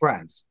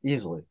 Friends,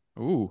 easily.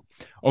 Ooh.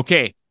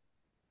 Okay.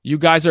 You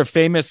guys are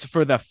famous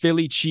for the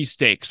Philly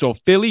cheesesteak. So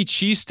Philly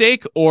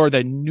cheesesteak or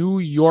the New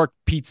York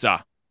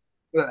pizza?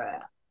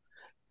 That's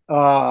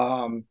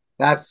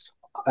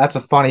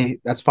funny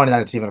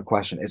that it's even a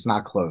question. It's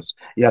not close.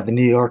 You have the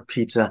New York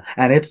pizza,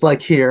 and it's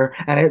like here,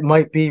 and it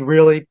might be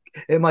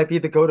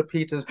the goat of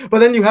pizzas, but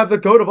then you have the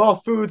goat of all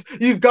foods.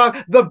 You've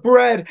got the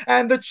bread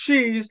and the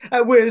cheese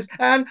at Whiz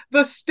and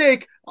the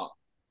steak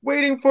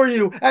waiting for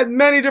you at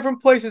many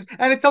different places,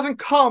 and it doesn't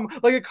come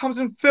like it comes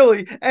in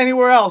Philly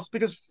anywhere else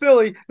because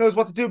Philly knows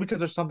what to do because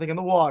there's something in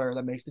the water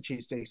that makes the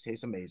cheesesteaks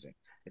taste amazing.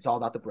 It's all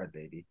about the bread,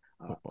 baby.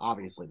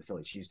 Obviously, the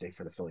Philly cheesesteak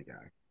for the Philly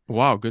guy.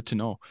 Wow, good to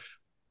know.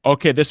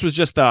 Okay, this was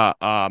just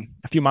a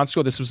few months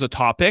ago. This was a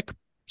topic,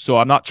 so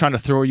I'm not trying to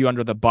throw you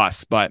under the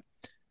bus, but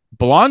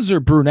blondes or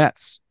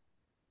brunettes?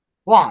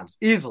 Blondes,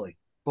 easily.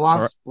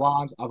 Blondes.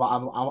 I'm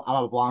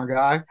a blonde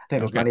guy. I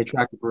think there's many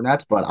attractive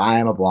brunettes, but I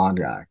am a blonde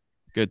guy.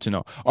 Good to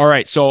know. All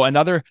right, so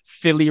another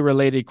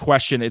Philly-related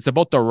question. It's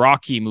about the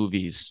Rocky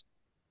movies.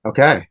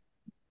 Okay.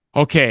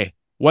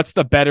 What's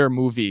the better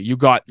movie? You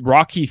got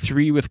Rocky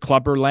 3 with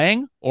Clubber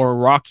Lang or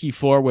Rocky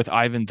 4 with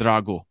Ivan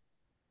Drago?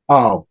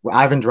 Oh,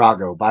 Ivan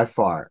Drago, by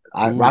far.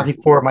 Rocky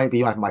 4 might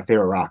be my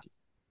favorite Rocky.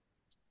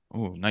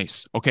 Oh,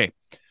 nice. Okay.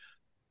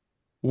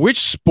 Which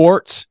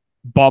sport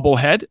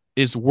bobblehead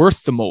is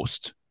worth the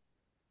most?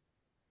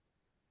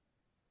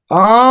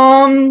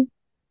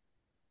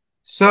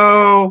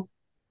 So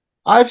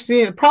I've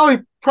seen probably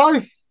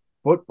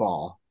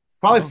football.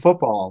 Probably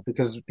football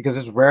because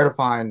it's rare to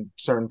find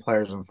certain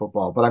players in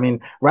football. But I mean,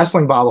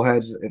 wrestling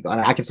bobbleheads,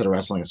 I consider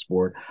wrestling a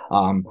sport.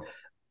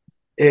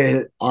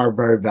 Are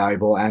very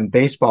valuable, and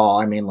baseball.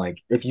 I mean,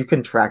 like if you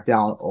can track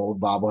down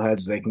old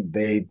bobbleheads,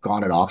 they've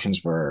gone at auctions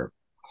for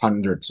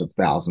hundreds of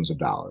thousands of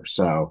dollars.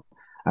 So,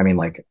 I mean,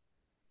 like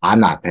I'm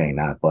not paying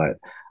that, but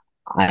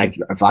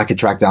if I could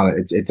track down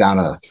it down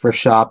at a thrift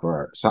shop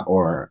or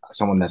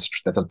someone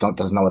that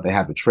doesn't know what they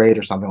have to trade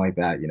or something like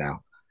that,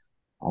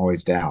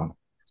 always down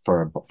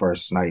for a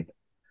snipe.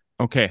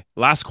 Okay,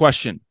 last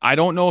question. I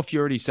don't know if you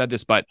already said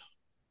this, but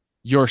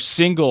your greatest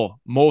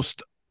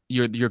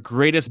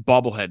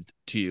bobblehead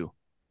to you.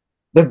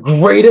 The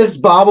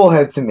greatest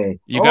bobblehead to me.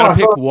 You gotta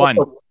pick one.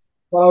 I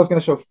thought I was gonna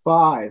show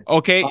 5.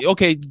 Okay.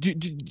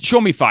 Show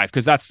me 5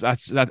 because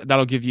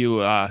that'll give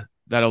you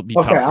that'll be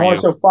tough for you. I want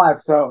to show 5.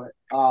 So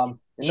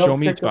show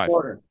me 5.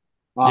 Order.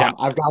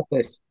 I've got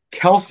this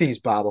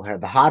Kelsey's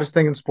bobblehead, the hottest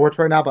thing in sports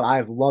right now. But I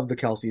have loved the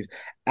Kelseys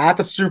at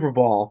the Super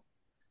Bowl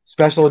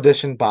special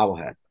edition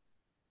bobblehead.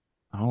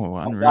 Oh,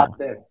 unreal! I got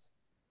this.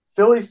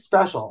 Philly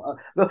special.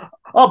 A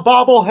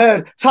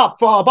bobblehead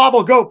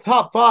Bobble Goat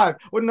top 5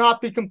 would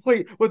not be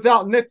complete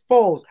without Nick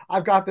Foles.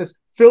 I've got this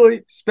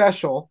Philly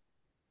special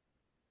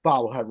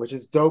bobblehead, which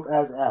is dope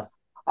as F.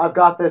 I've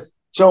got this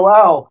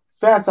Joel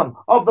Phantom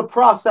of the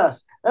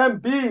Process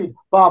Embiid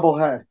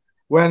bobblehead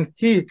when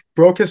he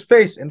broke his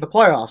face in the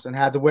playoffs and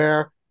had to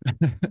wear,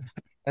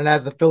 and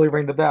as the Philly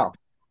ring the bell.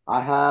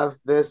 I have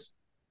this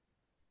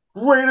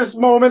greatest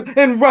moment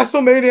in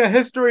WrestleMania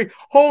history,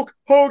 Hulk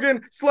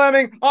Hogan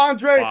slamming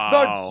Andre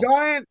the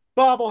Giant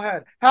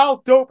bobblehead. How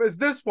dope is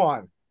this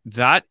one?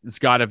 That's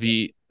got to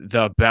be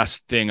the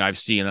best thing I've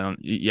seen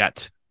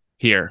yet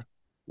here.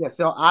 Yeah,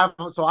 so I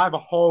have a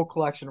whole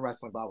collection of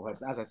wrestling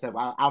bobbleheads. As I said,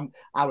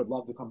 I would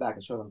love to come back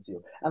and show them to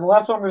you. And the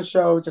last one I'm going to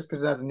show, just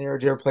because it has a near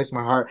and dear place in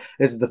my heart,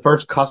 is the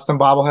first custom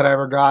bobblehead I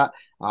ever got.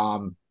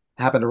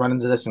 Happened to run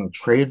into this and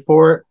trade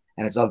for it,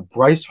 and it's of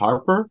Bryce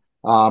Harper.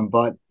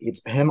 But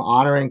it's him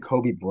honoring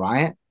Kobe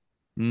Bryant.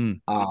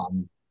 And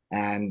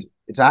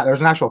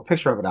there's an actual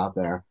picture of it out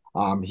there.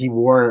 He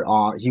wore it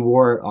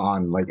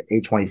on like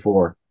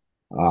A24,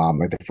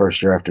 like the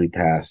first year after he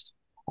passed.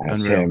 And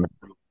it's him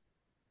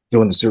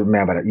doing the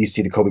Superman, but you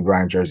see the Kobe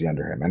Bryant jersey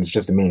under him, and it's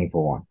just a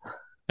meaningful one.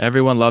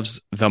 Everyone loves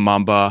the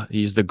Mamba.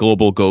 He's the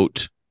global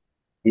GOAT.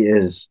 He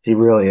is. He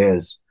really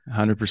is.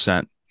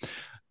 100%.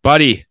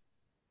 Buddy,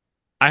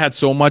 I had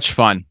so much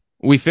fun.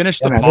 We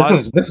finished the pod.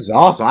 This is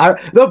awesome.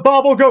 The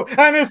Bobble Goat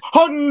and his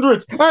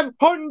hundreds and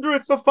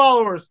hundreds of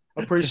followers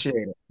appreciate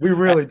it. We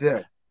really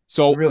do.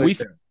 So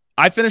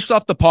I finished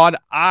off the pod.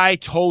 I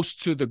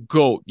toast to the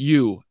GOAT,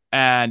 you,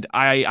 and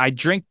I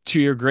drink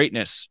to your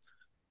greatness.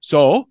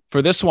 So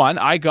for this one,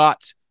 I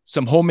got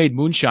some homemade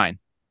moonshine.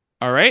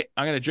 All right,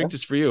 I'm gonna drink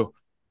this for you.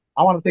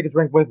 I want to take a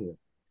drink with you.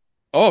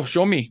 Oh,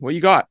 show me what you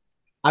got.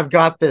 I've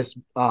got this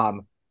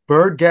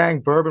Bird Gang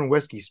bourbon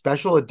whiskey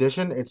special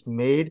edition. It's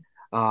made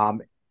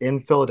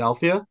in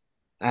Philadelphia,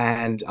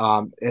 and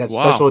it's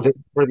special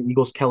edition for the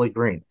Eagles Kelly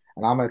Green.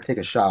 And I'm gonna take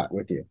a shot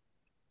with you.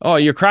 Oh,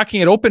 you're cracking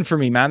it open for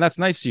me, man. That's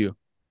nice of you.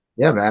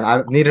 Yeah, man.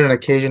 I needed an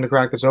occasion to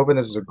crack this open.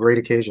 This is a great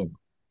occasion.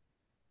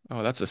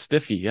 Oh, that's a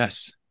stiffy.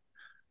 Yes.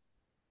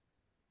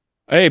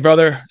 Hey,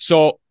 brother.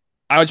 So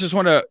I just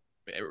want to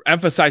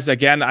emphasize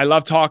again, I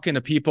love talking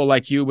to people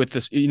like you with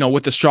this,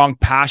 with the strong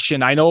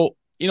passion. I know,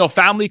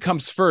 family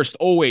comes first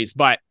always,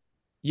 but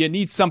you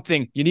need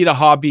something. You need a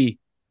hobby.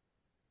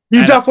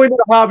 You definitely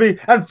need a hobby,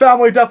 and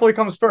family definitely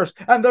comes first.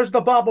 And there's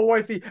the Bobble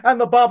Wifey and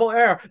the Bobble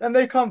Air, and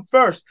they come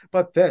first.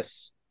 But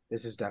this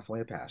is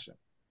definitely a passion.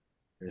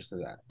 Cheers to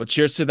that. But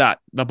cheers to that.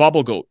 The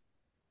Bobble Goat.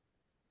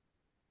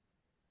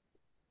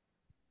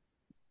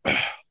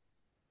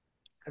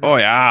 Oh,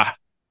 yeah.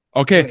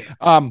 Okay.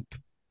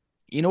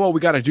 You know what we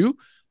got to do?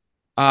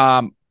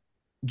 Do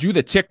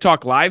the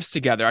TikTok lives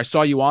together. I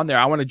saw you on there.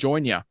 I want to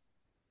join you.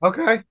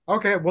 Okay.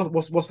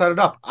 We'll set it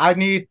up. I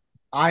need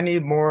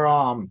more.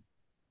 I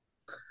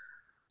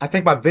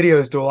think my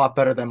videos do a lot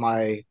better than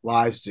my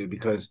lives do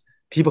because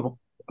people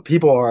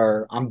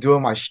are. I'm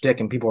doing my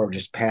shtick and people are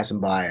just passing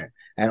by it,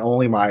 and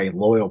only my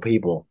loyal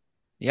people.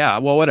 Yeah.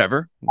 Well,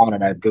 whatever. On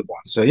it, I have good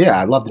ones. So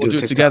yeah, I'd love to do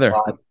it together.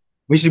 Live.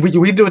 We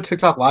do a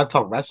TikTok live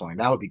talk wrestling.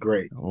 That would be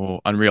great. Oh,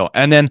 unreal.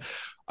 And then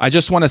I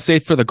just want to say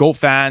for the GOAT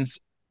fans,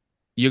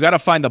 you got to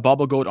find the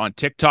Bobble Goat on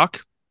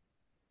TikTok.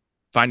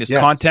 Find his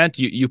content.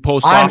 You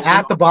post. I'm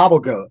at the Bobble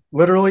Goat.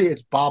 Literally,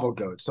 it's Bobble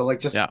Goat. So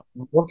like, just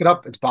look it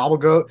up. It's Bobble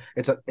Goat.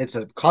 It's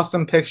a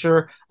custom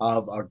picture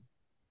of a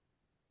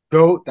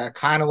goat that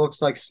kind of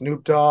looks like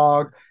Snoop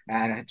Dogg,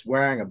 and it's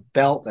wearing a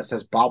belt that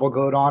says Bobble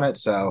Goat on it.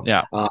 So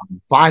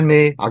find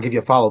me. I'll give you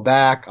a follow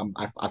back.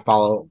 I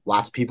follow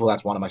lots of people.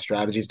 That's one of my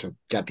strategies to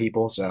get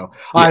people. So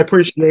I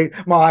appreciate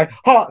my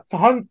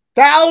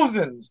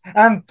thousands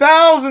and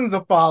thousands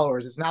of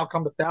followers. It's now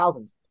come to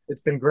thousands.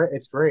 It's been great.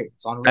 It's great.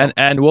 It's unreal.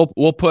 And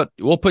we'll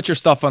put your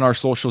stuff on our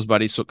socials,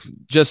 buddy. So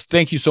just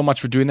thank you so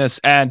much for doing this.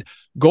 And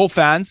GOAT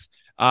fans,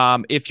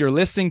 if you're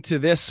listening to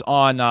this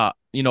on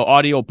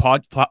audio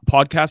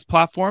podcast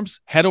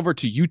platforms, head over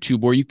to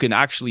YouTube where you can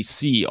actually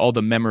see all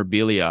the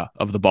memorabilia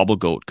of the Bobble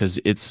Goat because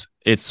it's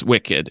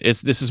wicked.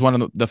 This is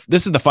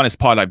the funnest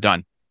pod I've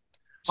done.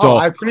 So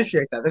I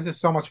appreciate that. This is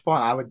so much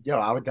fun. I would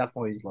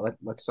definitely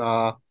let's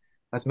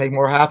make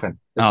more happen.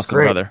 Awesome,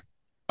 brother.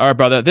 All right,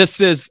 brother.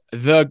 This is do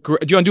you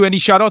want to do any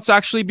shout outs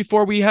actually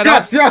before we head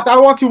out? Yes. I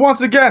want to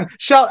once again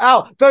shout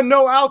out the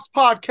No Outs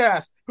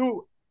podcast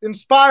who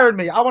inspired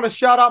me. I want to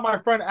shout out my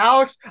friend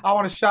Alex. I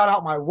want to shout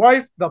out my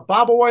wife, the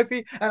Bobble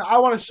Wifey, and I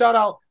want to shout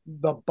out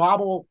the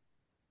Bobble.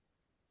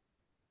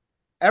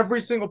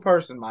 Every single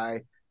person.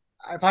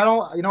 If I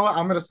don't, you know what?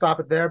 I'm going to stop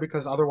it there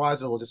because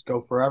otherwise it will just go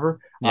forever.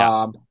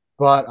 Yeah.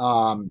 But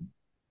I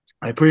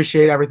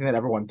appreciate everything that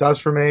everyone does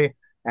for me.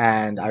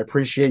 And I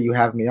appreciate you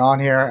having me on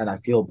here, and I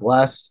feel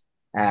blessed.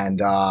 And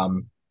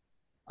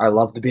I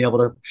love to be able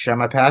to share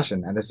my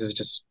passion. And this is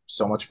just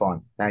so much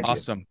fun. Thank you.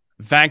 Awesome.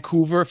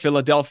 Vancouver,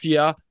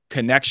 Philadelphia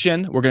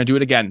connection. We're going to do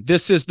it again.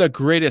 This is the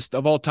greatest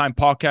of all time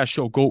podcast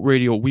show, GOAT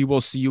Radio. We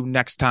will see you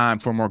next time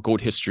for more GOAT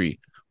history.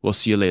 We'll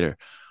see you later.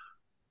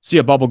 See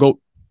ya, Bobble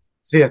Goat.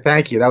 See ya.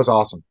 Thank you. That was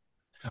awesome.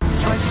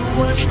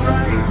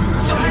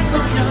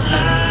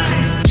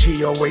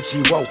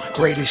 G-O-A-T-O,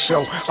 greatest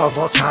show of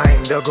all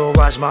time. The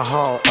Garage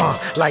Mahal,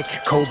 like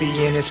Kobe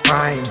in his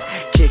prime.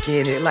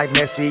 Kicking it like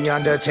Messi,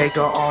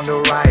 Undertaker on the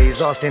rise.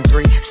 Austin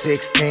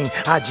 316,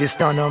 I just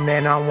stun them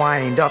and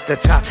unwind off the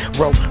top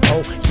rope.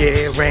 Oh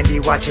yeah, Randy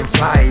watching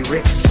fly.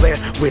 Ric Flair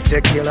with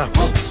tequila,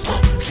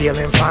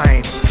 feeling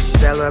fine.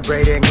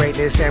 Celebrating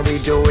greatness and we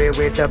do it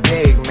with the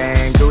big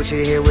man.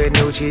 Gucci here with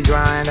Nucci,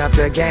 drawing up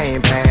the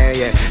game plan.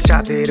 Yeah,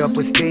 chop it up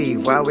with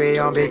Steve while we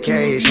on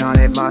vacation.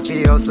 If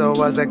Mafioso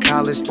was a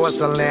college sports,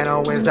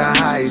 Solano wins the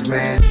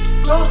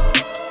Heisman.